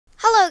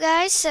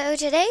guys, so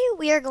today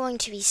we are going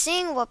to be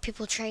seeing what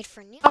people trade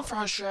for new. I'm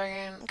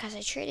frustrated. Because I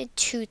traded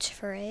Toots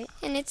for it,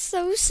 and it's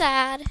so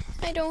sad.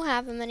 I don't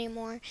have him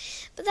anymore,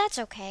 but that's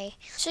okay.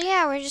 So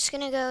yeah, we're just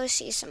going to go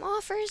see some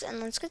offers, and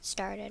let's get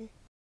started.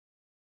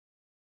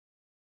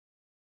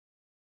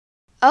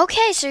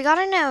 Okay, so we got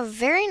in a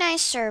very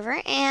nice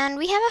server, and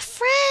we have a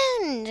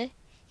friend!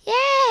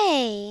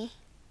 Yay!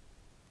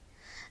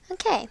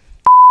 Okay.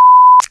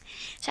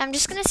 So I'm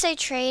just going to say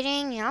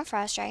trading, yeah,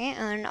 Frost Dragon,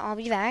 and I'll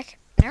be back.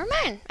 Never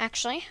mind,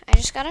 actually. I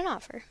just got an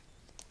offer.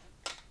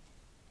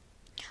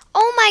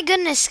 Oh my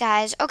goodness,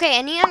 guys. Okay,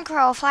 a Neon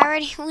Crow,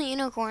 Fly-Red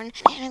Unicorn,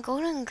 and a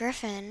Golden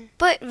Griffin.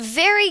 But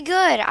very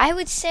good. I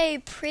would say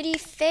pretty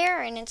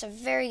fair, and it's a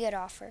very good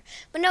offer.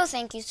 But no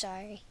thank you,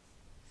 sorry.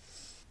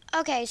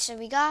 Okay, so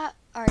we got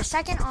our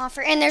second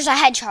offer, and there's a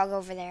Hedgehog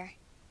over there.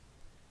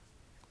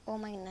 Oh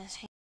my goodness.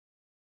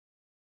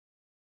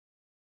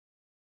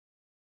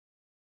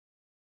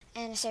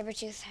 And a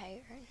Saber-Tooth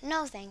Tiger.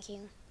 No thank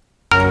you.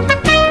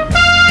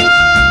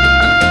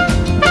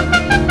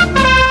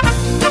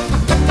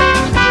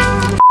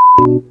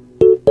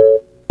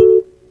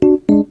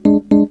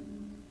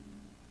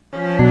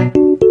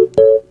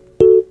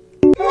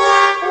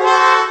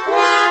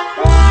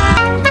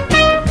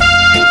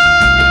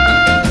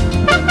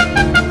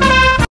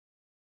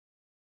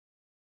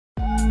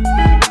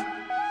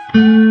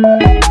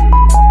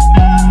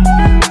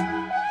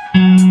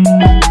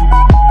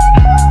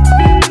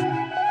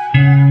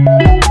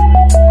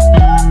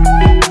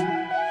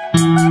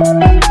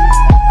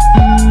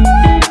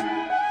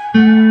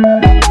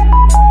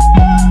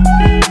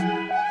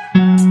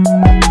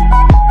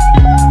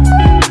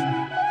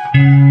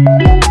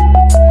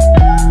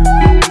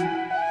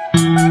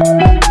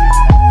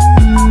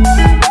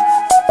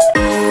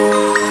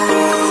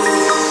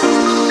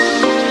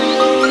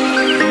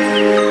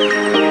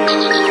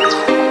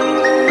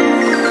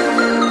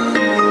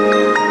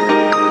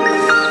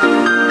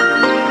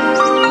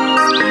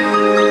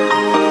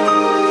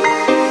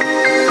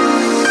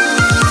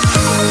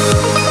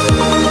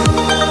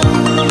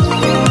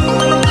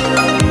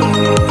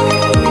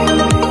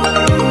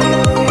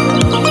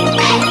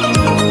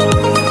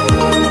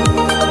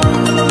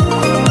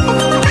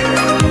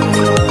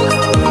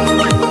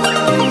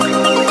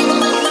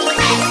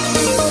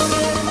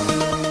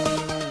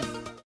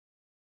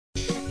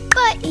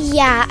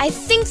 Yeah, I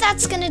think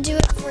that's gonna do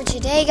it for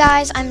today,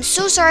 guys. I'm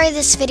so sorry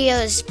this video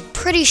is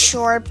pretty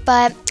short,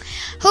 but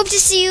hope to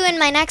see you in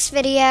my next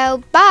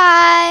video.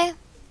 Bye!